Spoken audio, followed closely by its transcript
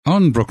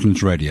On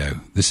Brooklands Radio,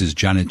 this is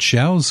Janet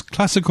Shell's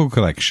Classical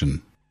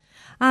Collection.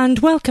 And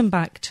welcome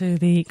back to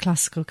the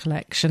Classical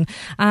Collection.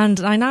 And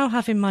I now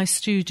have in my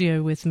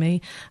studio with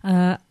me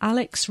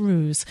Alex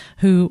Roos,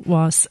 who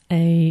was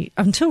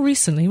until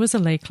recently, was a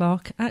lay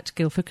clerk at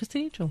Guildford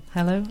Cathedral.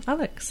 Hello,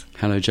 Alex.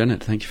 Hello,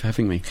 Janet. Thank you for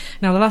having me.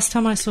 Now, the last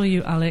time I saw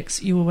you,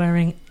 Alex, you were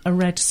wearing a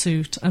red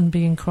suit and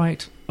being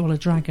quite, well, a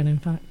dragon, in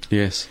fact.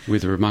 Yes,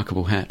 with a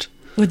remarkable hat.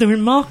 With a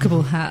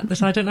remarkable hat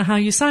that I don't know how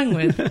you sang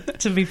with,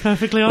 to be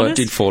perfectly honest. Well, it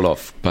did fall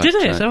off. But, did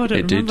it? Oh, I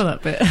don't remember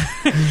that bit.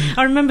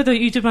 I remember that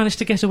you did manage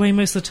to get away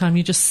most of the time.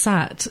 You just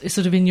sat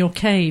sort of in your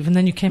cave and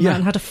then you came out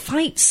and had a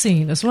fight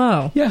scene as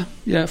well.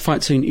 Yeah,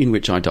 fight scene in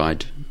which I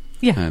died.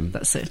 Yeah,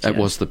 that's it. That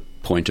was the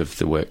point of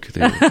the work.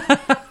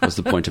 That was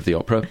the point of the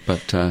opera.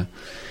 But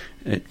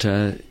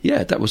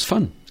that was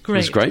fun. Great. It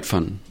was great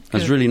fun. It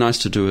was really nice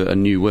to do a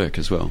new work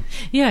as well.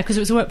 Yeah, because it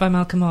was a work by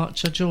Malcolm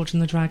Archer, George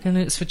and the Dragon.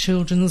 It's for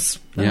children's,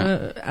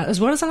 as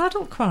well as an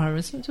adult choir,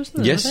 isn't it?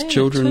 Yes,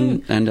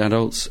 children and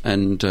adults,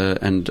 and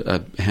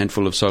a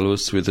handful of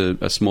soloists with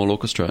a small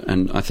orchestra.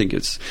 And I think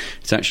it's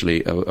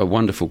actually a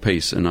wonderful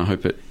piece, and I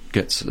hope it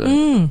gets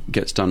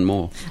done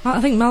more.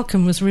 I think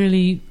Malcolm was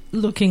really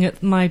looking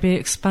at maybe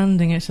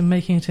expanding it and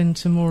making it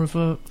into more of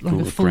a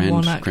full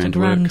one-act,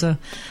 grander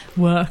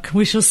work.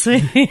 We shall see.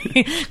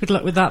 Good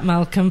luck with that,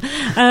 Malcolm.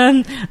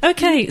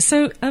 Okay,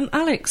 so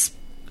Alex,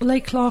 lay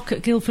clerk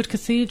at Guildford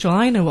Cathedral.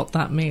 I know what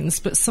that means,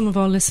 but some of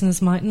our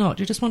listeners might not.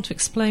 Do you just want to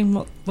explain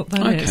what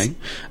that is?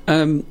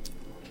 Okay.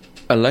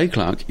 A lay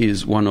clerk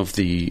is one of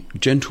the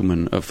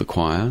gentlemen of the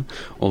choir,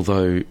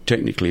 although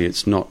technically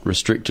it's not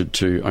restricted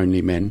to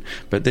only men,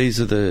 but these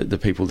are the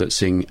people that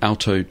sing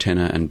alto,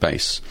 tenor and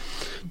bass.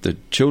 The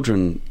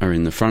children are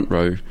in the front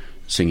row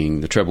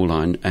singing the treble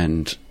line,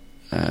 and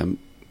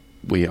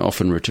we are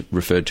often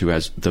referred to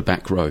as the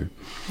back row.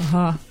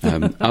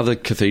 Other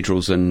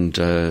cathedrals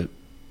and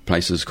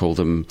places call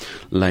them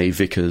lay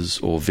vicars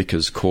or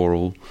vicars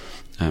choral,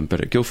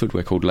 but at Guildford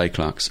we're called lay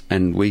clerks,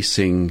 and we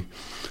sing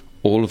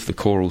all of the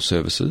choral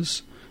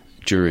services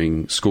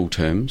during school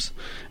terms,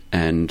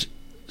 and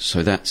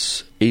so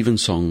that's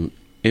evensong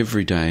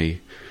every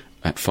day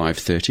at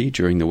 5:30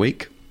 during the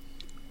week,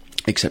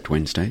 except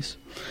Wednesdays,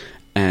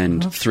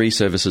 and 3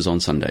 services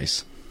on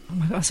Sundays. Oh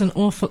my God, that's an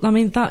awful... I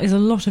mean, that is a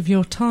lot of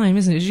your time,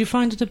 isn't it? Did you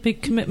find it a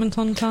big commitment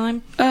on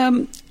time?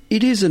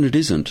 It is and it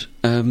isn't.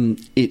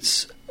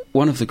 It's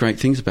one of the great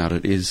things about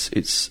it is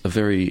it's a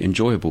very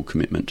enjoyable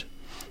commitment.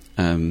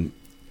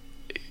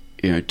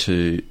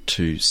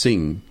 To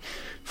sing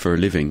for a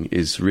living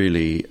is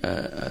really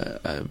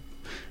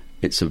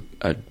it's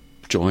a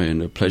joy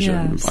and a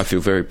pleasure. Yes. I feel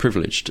very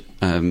privileged to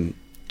be able to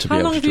do it.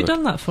 How long have you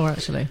done that for,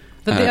 actually?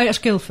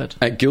 At Guildford?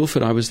 At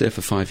Guildford, I was there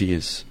for 5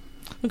 years.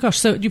 Oh gosh,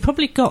 so you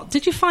probably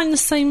did you find the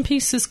same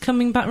pieces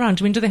coming back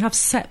round? I mean, do they have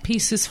set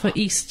pieces for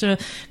Easter,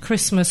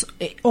 Christmas,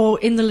 or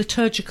in the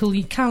liturgical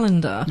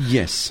calendar?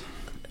 Yes,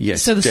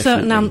 so there's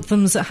certain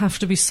anthems that have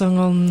to be sung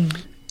on...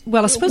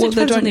 Well, I suppose it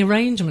depends on the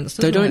arrangements,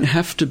 doesn't it? They don't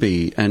have to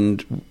be,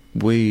 and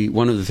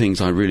one of the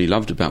things I really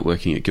loved about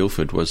working at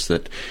Guildford was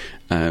that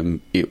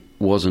it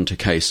wasn't a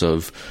case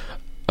of,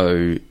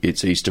 oh,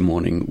 it's Easter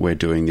morning, we're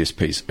doing this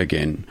piece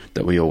again,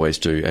 that we always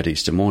do at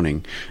Easter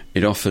morning.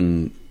 It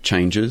often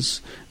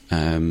changes,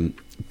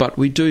 but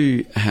we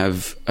do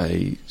have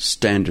a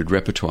standard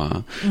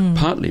repertoire,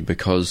 partly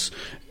because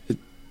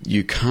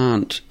you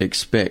can't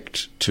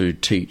expect to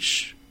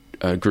teach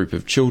a group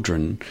of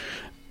children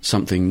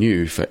something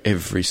new for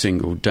every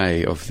single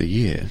day of the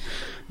year.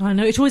 I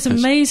know, it always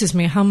amazes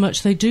me how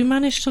much they do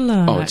manage to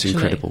learn. It's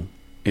incredible.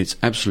 It's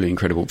absolutely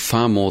incredible.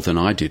 Far more than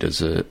I did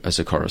as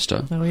a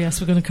chorister. Oh yes,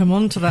 we're going to come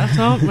on to that,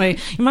 aren't we?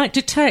 You might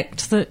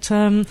detect that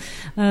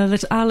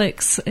that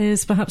Alex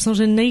is perhaps not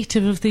a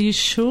native of these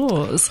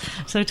shores.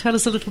 So tell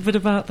us a little bit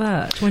about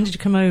that. When did you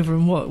come over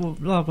and what,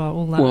 blah, blah,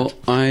 all that? Well,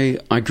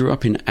 I grew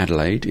up in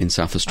Adelaide in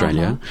South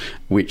Australia,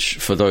 which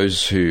for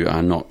those who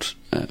are not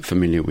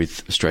familiar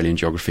with Australian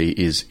geography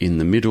is in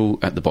the middle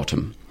at the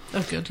bottom.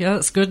 Oh good, yeah,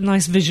 that's good.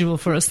 Nice visual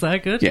for us there,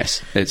 good.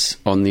 Yes, it's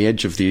on the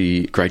edge of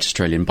the Great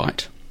Australian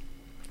Bight.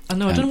 I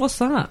know, I don't know what's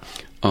that.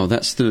 Oh,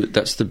 that's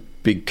the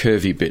big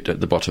curvy bit at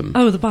the bottom.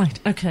 Oh, the Bight.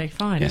 Okay,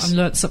 fine. Yes. I've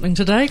learnt something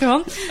today.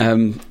 Go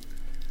on.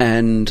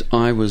 And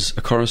I was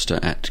a chorister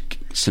at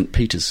St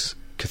Peter's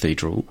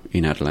Cathedral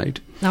in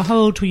Adelaide. Now, how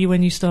old were you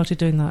when you started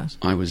doing that?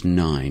 I was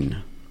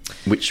 9,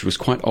 which was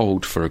quite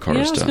old for a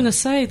chorister. Yeah, I was going to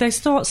say, they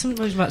start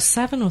something about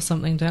 7 or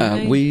something,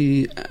 don't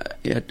they?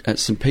 At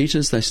St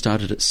Peter's, they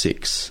started at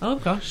 6. Oh,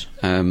 gosh.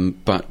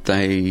 But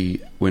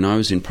when I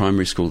was in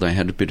primary school, they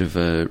had a bit of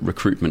a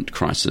recruitment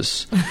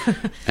crisis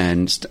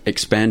and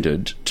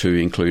expanded to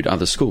include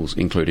other schools,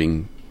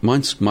 including my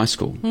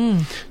school.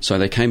 So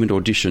they came and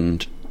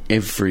auditioned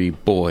every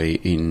boy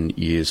in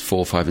years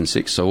 4, 5 and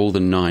 6, so all the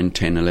 9,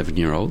 10,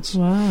 11-year-olds.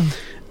 Wow.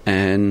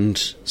 And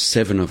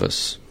 7 of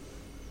us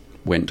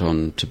went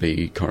on to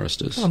be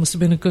choristers. Well, it must have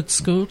been a good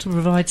school to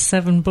provide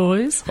 7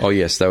 boys. Oh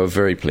yes, they were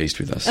very pleased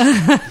with us.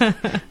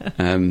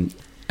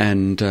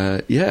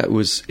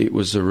 It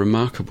was a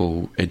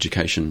remarkable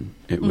education.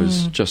 It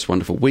was just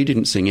wonderful. We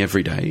didn't sing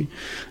every day,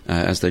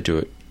 as they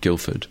do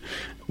Guildford,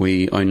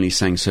 we only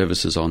sang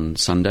services on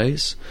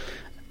Sundays,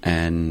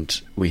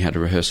 and we had a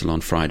rehearsal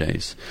on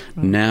Fridays.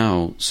 Right.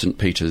 Now St.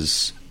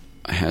 Peter's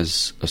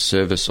has a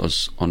service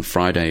on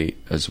Friday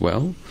as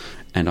well,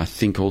 and I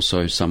think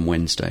also some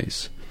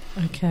Wednesdays.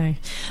 Okay.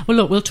 Well,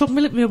 look, we'll talk a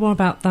little bit more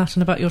about that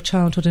and about your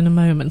childhood in a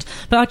moment.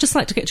 But I'd just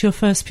like to get to your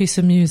first piece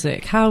of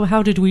music.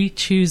 How did we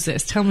choose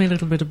this? Tell me a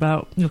little bit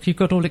about... Look, you've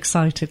got all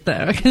excited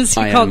there. I can see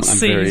you can't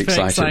see. I'm very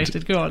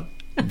excited. Go on.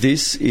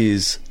 This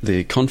is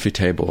the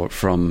Confiteor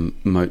from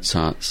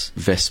Mozart's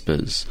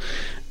Vespers.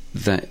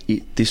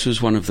 This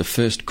was one of the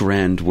first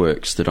grand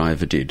works that I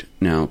ever did.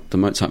 Now, the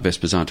Mozart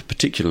Vespers aren't a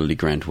particularly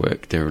grand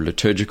work. They're a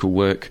liturgical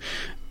work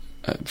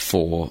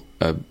for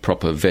a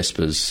proper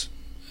Vespers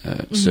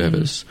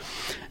service.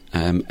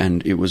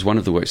 And it was one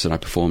of the works that I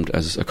performed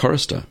as a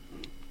chorister.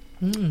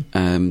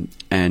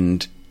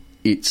 And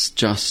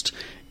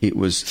it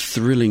was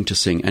thrilling to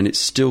sing, and it's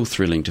still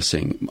thrilling to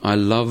sing. I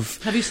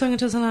love... Have you sung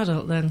it as an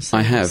adult then?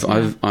 I have.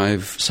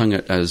 I've sung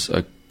it as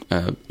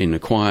in a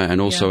choir,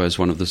 and also as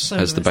one of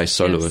as the bass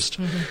soloist.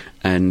 Yes.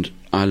 And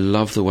I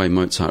love the way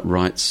Mozart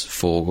writes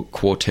for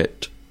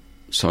quartet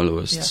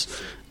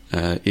soloists.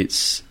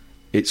 Yes.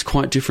 It's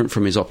quite different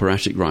from his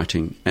operatic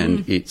writing,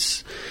 and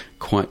it's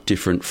quite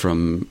different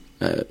from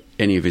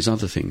any of his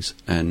other things,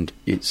 and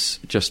it's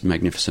just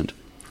magnificent.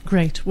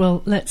 Great.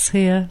 Well, let's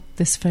hear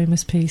this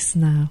famous piece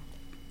now.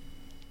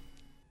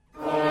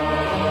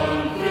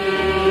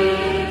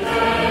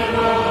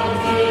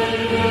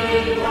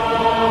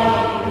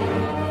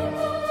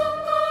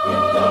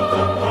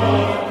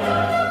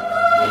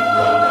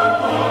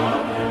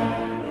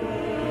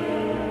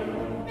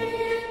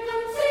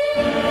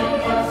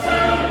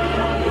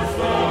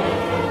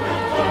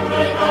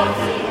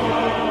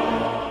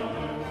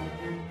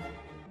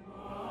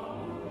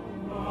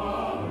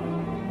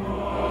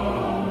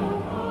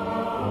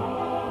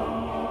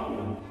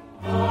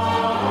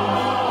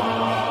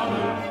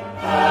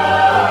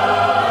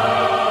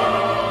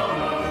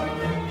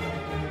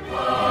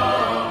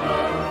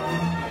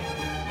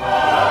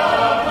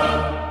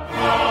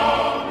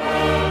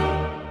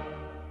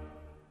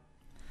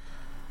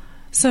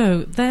 So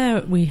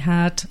there we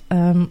had,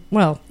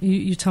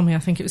 you tell me, I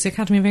think it was the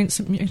Academy of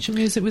Ancient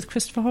Music with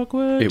Christopher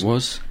Hogwood. It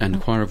was, and the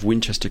Choir of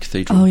Winchester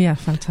Cathedral. Oh yeah,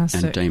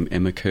 fantastic. And Dame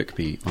Emma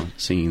Kirkby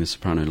singing the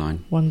soprano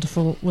line.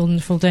 Wonderful,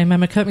 wonderful Dame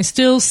Emma Kirkby.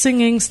 Still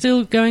singing,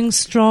 still going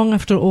strong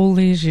after all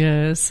these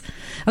years.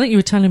 I think you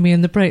were telling me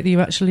in the break that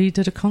you actually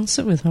did a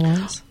concert with her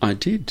once. I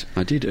did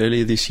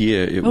earlier this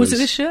year. Was it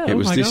this year? It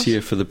was this year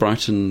for the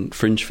Brighton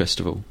Fringe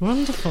Festival.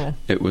 Wonderful.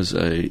 It was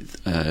a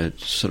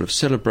sort of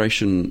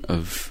celebration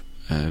of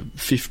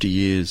 50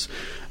 years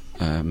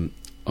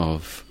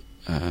of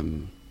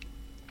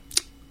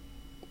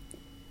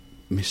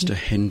Mr.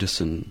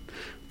 Henderson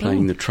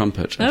playing the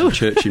trumpet at a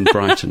church in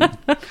Brighton.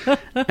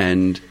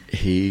 And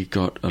he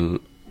got a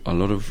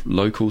lot of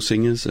local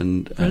singers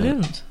and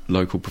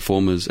local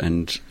performers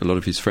and a lot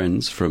of his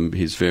friends from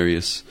his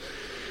various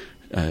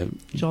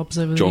jobs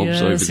over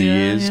the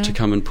years to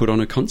come and put on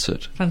a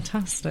concert.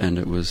 Fantastic. And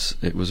it was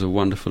a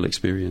wonderful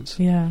experience.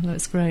 Yeah,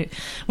 that's great.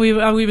 We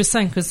were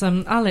saying, because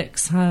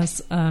Alex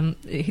has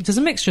he does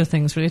a mixture of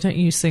things, really, don't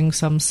you? Sing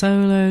some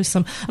solo,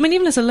 some... I mean,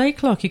 even as a lay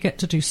clerk, you get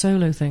to do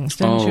solo things,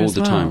 don't you, as well? All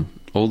the time.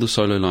 All the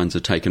solo lines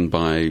are taken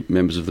by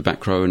members of the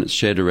back row, and it's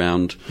shared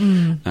around.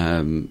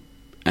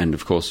 And,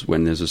 of course,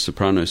 when there's a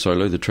soprano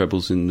solo, the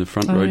trebles in the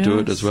front row do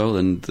it as well,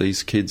 and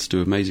these kids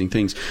do amazing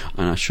things.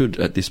 And I should,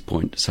 at this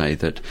point, say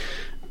that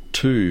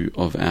 2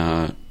 of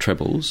our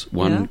trebles,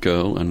 one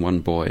girl and one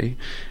boy,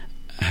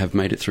 have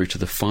made it through to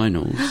the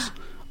finals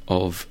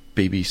of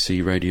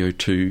BBC Radio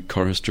 2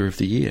 Chorister of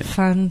the Year.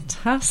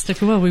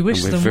 Fantastic. Well, we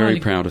wish them well. We're very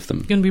proud of them.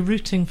 You're going to be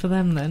rooting for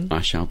them then.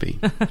 I shall be.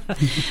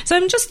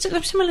 So just a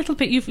little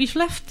bit, you've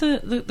left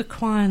the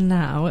choir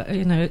now.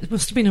 You know, it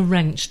must have been a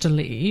wrench to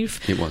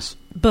leave. It was.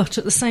 But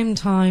at the same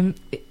time,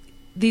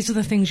 these are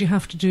the things you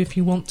have to do if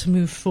you want to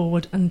move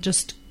forward, and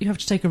you have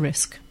to take a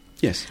risk.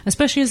 Yes.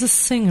 Especially as a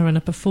singer and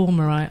a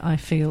performer, I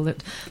feel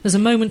that there's a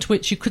moment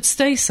which you could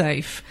stay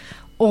safe,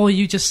 or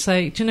you just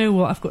say, do you know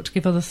what, I've got to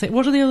give other things.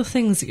 What are the other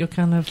things that you're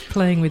kind of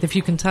playing with, if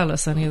you can tell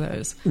us any of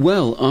those?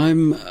 Well,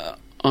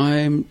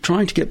 I'm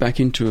trying to get back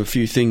into a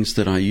few things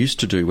that I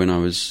used to do when I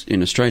was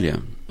in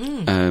Australia.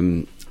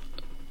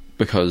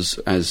 Because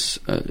as,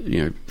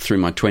 through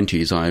my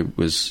 20s, I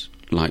was,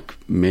 like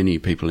many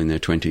people in their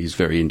 20s,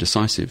 very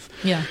indecisive.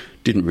 Yeah.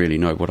 Didn't really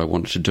know what I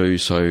wanted to do,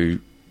 so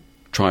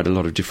tried a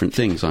lot of different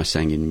things. I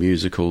sang in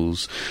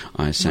musicals,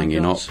 I sang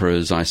in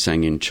operas, I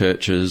sang in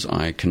churches,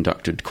 I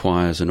conducted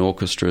choirs and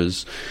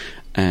orchestras,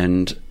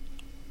 and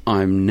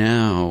I'm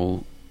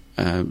now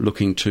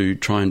looking to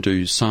try and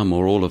do some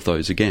or all of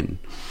those again.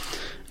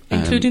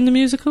 Including the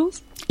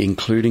musicals?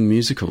 Including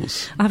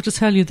musicals. I have to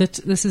tell you that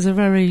this is a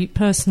very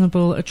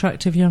personable,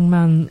 attractive young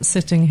man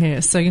sitting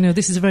here. So,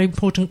 this is a very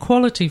important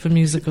quality for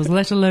musicals,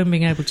 let alone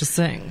being able to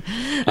sing.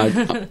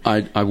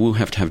 I will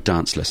have to have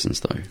dance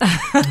lessons, though.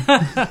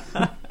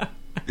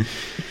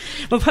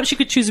 Well, perhaps you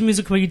could choose a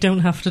musical where you don't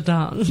have to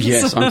dance.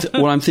 Yes.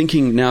 I'm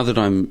thinking now that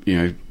I'm,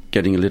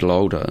 getting a little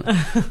older,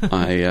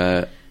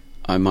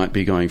 I might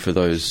be going for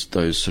those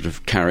sort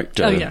of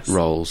character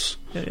roles.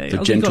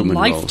 The gentleman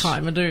roles. You've got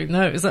lifetime of doing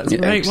those. That's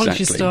great. Exactly. Once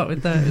you start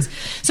with those.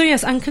 So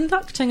yes, and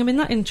conducting, I mean,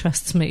 that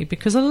interests me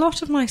because a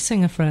lot of my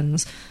singer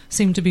friends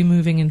seem to be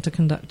moving into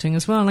conducting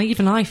as well. Like,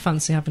 even I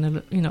fancy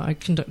having I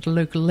conduct a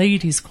local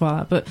ladies'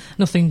 choir, but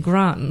nothing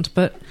grand.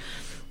 But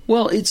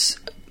well, it's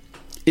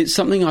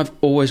something I've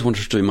always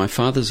wanted to do. My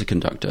father's a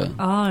conductor.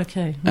 Ah,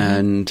 okay. Mm-hmm.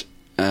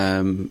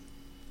 And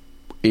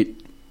it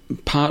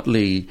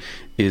partly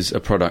is a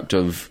product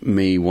of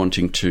me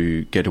wanting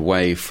to get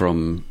away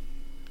from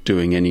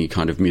doing any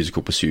kind of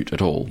musical pursuit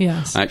at all.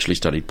 Yes. I actually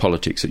studied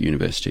politics at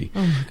university.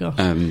 Oh my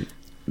gosh.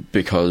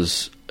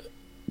 Because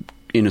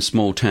in a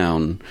small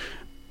town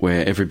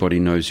where everybody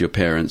knows your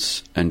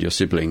parents and your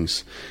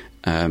siblings,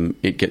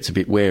 it gets a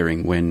bit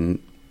wearing when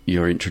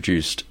you're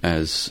introduced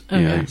as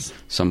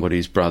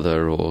somebody's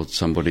brother or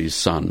somebody's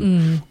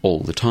son all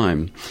the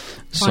time.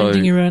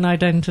 Finding your own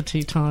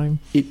identity time.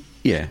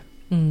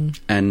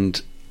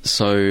 And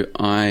so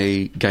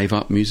I gave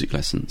up music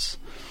lessons.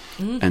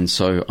 And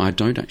so I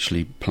don't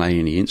actually play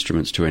any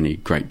instruments to any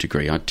great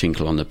degree. I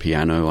tinkle on the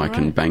piano. I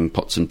can bang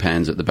pots and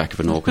pans at the back of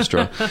an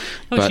orchestra.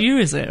 It's you,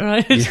 is it,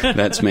 right? Yeah,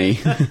 that's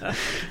me.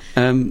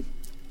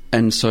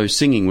 And so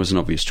singing was an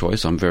obvious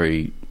choice. I'm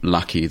very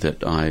lucky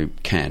that I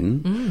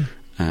can.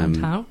 And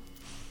how?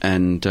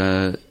 And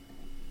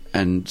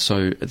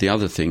so the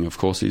other thing, of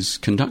course, is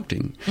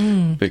conducting,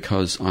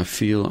 because I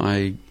feel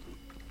I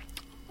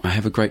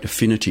have a great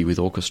affinity with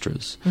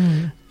orchestras.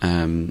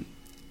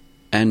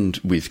 And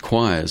with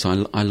choirs.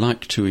 I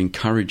like to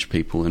encourage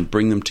people and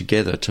bring them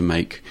together to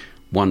make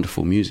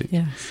wonderful music.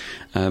 Yes.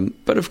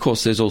 But of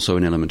course there's also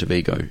an element of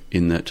ego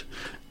in that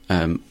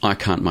I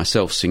can't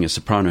myself sing a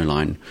soprano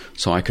line,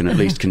 so I can at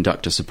least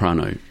conduct a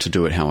soprano to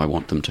do it how I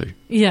want them to.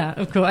 Yeah,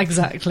 of course,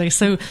 exactly.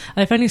 So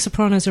if any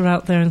sopranos are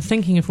out there and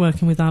thinking of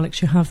working with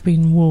Alex, you have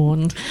been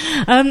warned.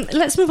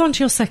 Let's move on to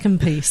your second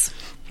piece.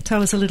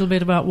 Tell us a little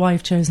bit about why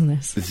you've chosen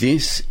this.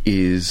 This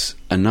is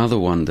another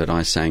one that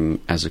I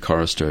sang as a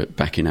chorister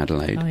back in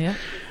Adelaide. Oh, yeah?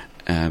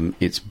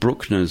 It's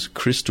Bruckner's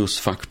Christus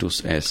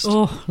Factus Est.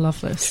 Oh,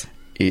 love this.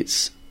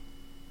 It's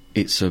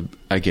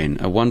again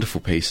a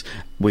wonderful piece.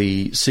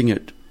 We sing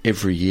it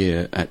every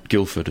year at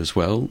Guildford as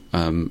well,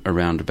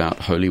 around about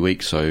Holy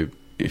Week. So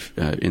if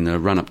in the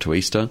run-up to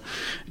Easter,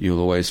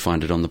 you'll always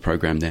find it on the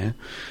programme there.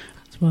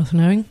 It's worth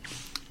knowing.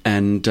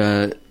 And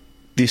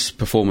this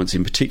performance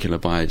in particular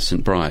by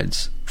St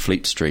Bride's,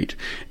 Fleet Street,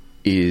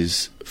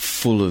 is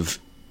full of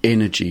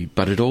energy,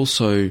 but it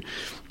also,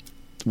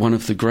 one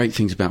of the great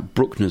things about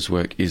Bruckner's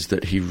work is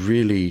that he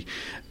really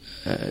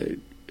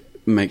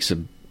makes a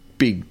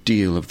big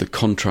deal of the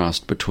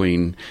contrast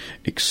between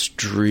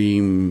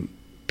extreme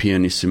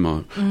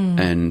pianissimo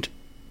and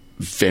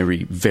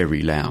very,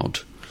 very loud.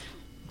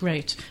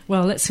 Great.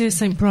 Well, let's hear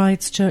St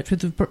Bride's Church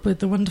with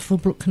the wonderful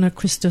Bruckner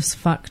Christus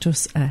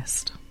Factus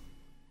Est.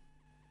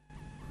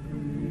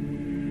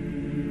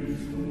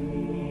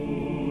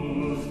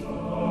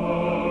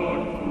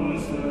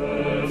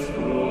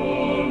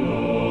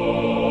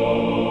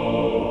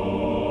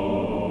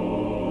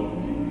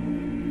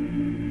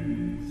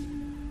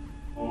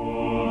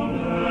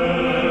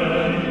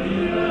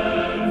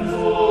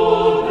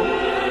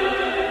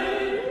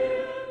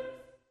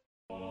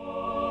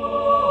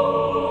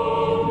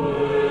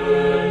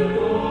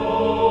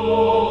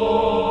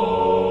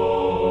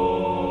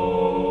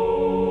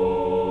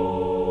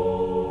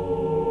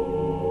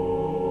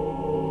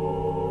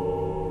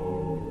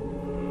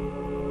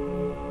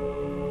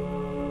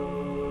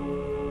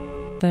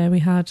 There we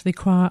had the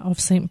choir of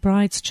St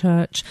Bride's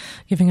Church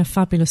giving a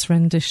fabulous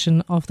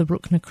rendition of the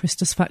Bruckner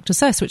Christus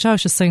Factus Est, which I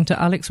was just saying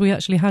to Alex, we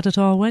actually had at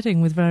our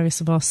wedding with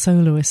various of our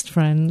soloist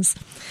friends.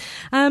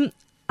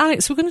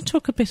 Alex, we're going to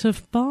talk a bit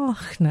of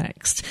Bach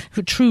next,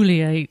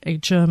 truly a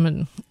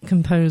German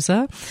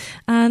composer.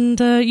 And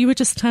you were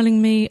just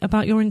telling me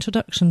about your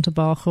introduction to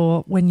Bach,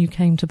 or when you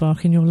came to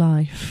Bach in your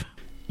life.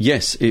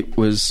 Yes, it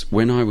was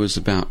when I was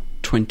about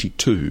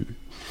 22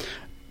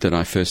 that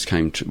I first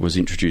was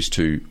introduced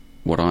to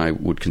what I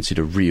would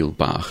consider real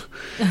Bach.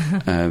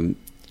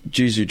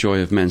 Jesu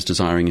Joy of Man's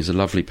Desiring is a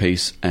lovely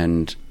piece,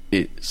 and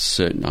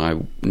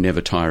I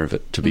never tire of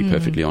it, to be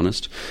perfectly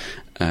honest.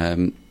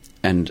 And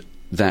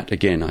that,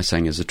 again, I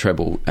sang as a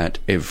treble at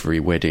every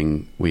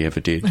wedding we ever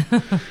did.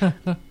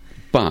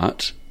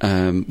 But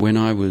when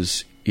I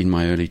was in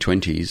my early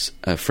 20s,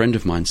 a friend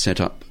of mine set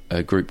up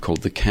a group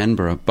called the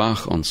Canberra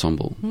Bach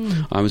Ensemble.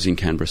 I was in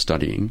Canberra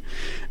studying,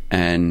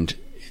 and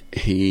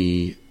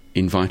he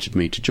invited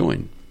me to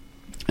join.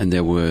 And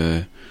there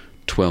were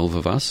 12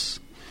 of us,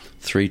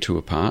 3 to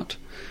a part,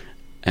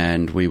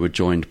 and we were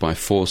joined by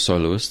 4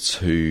 soloists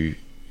who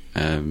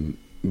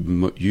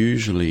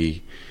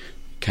usually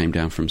came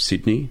down from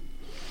Sydney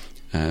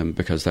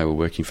because they were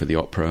working for the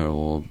opera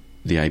or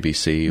the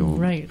ABC or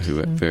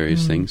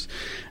various things,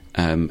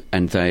 and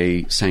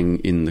they sang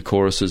in the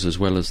choruses as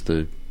well as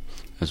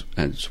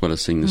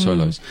singing the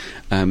solos.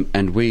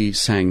 And we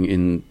sang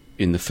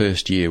in the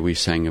first year. We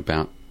sang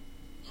about,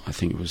 I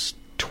think it was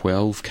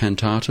 12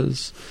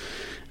 cantatas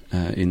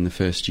in the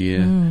first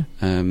year,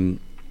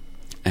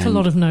 It's a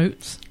lot of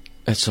notes.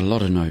 It's a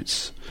lot of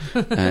notes.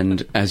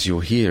 And as you'll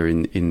hear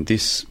in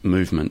this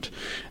movement,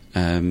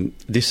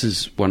 this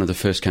is one of the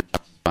first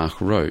cantatas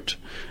Bach wrote,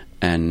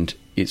 and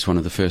it's one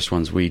of the first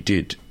ones we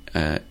did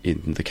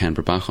in the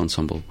Canberra Bach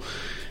Ensemble.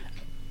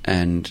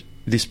 And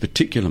this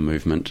particular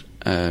movement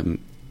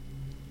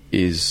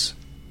is,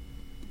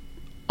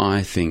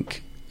 I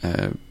think,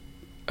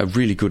 a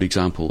really good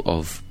example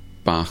of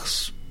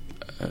Bach's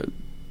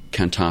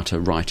cantata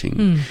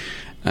writing.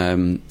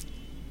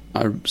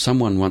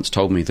 Someone once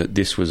told me that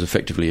this was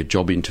effectively a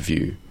job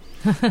interview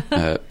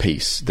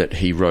piece that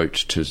he wrote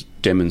to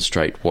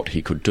demonstrate what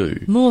he could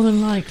do. More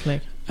than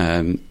likely.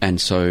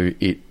 And so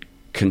it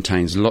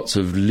contains lots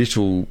of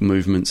little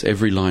movements.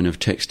 Every line of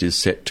text is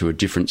set to a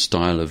different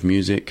style of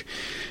music.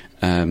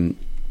 And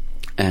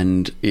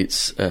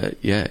it's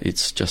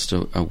just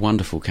a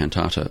wonderful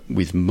cantata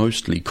with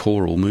mostly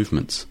choral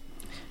movements.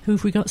 Who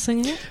have we got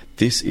singing it?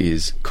 This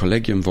is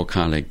Collegium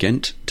Vocale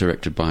Ghent,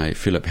 directed by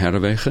Philip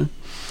Herreweghe.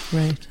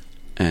 Right.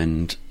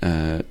 And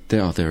there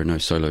are no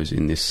solos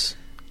in this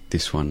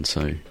one,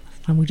 so...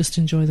 And we just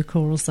enjoy the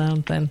choral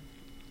sound then.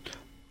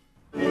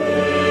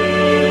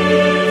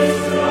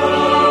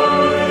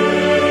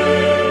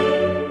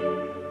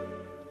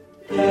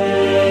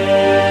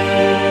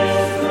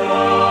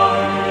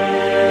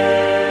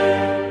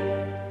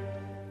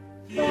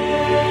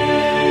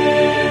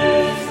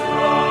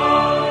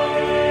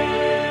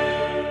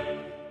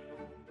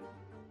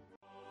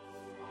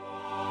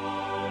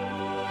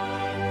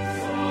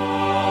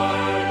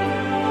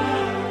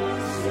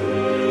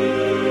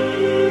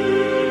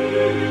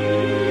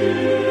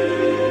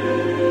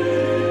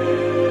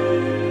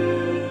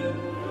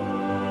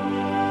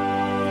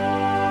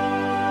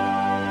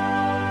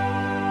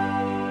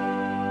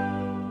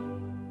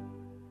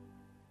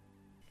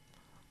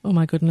 Oh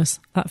my goodness,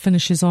 that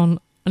finishes on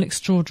an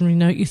extraordinary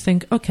note. You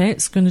think, OK,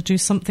 it's going to do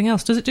something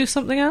else. Does it do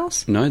something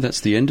else? No, that's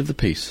the end of the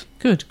piece.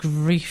 Good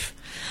grief.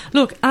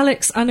 Look,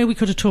 Alex, I know we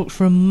could have talked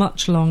for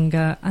much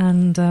longer,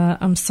 and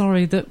I'm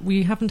sorry that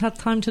we haven't had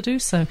time to do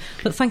so.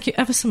 But thank you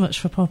ever so much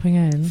for popping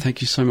in.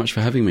 Thank you so much for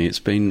having me. It's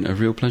been a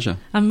real pleasure.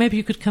 And maybe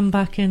you could come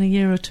back in a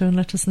year or two and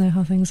let us know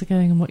how things are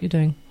going and what you're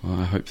doing. Well,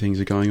 I hope things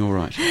are going all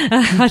right.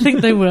 I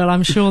think they will.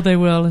 I'm sure they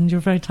will. And you're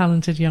a very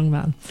talented young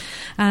man.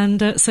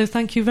 And so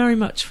thank you very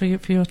much for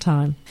your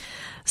time.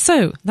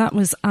 So that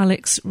was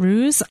Alex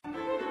Roos.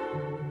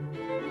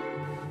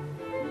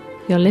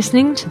 You're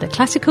listening to The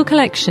Classical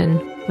Collection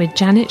with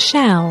Janet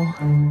Schell.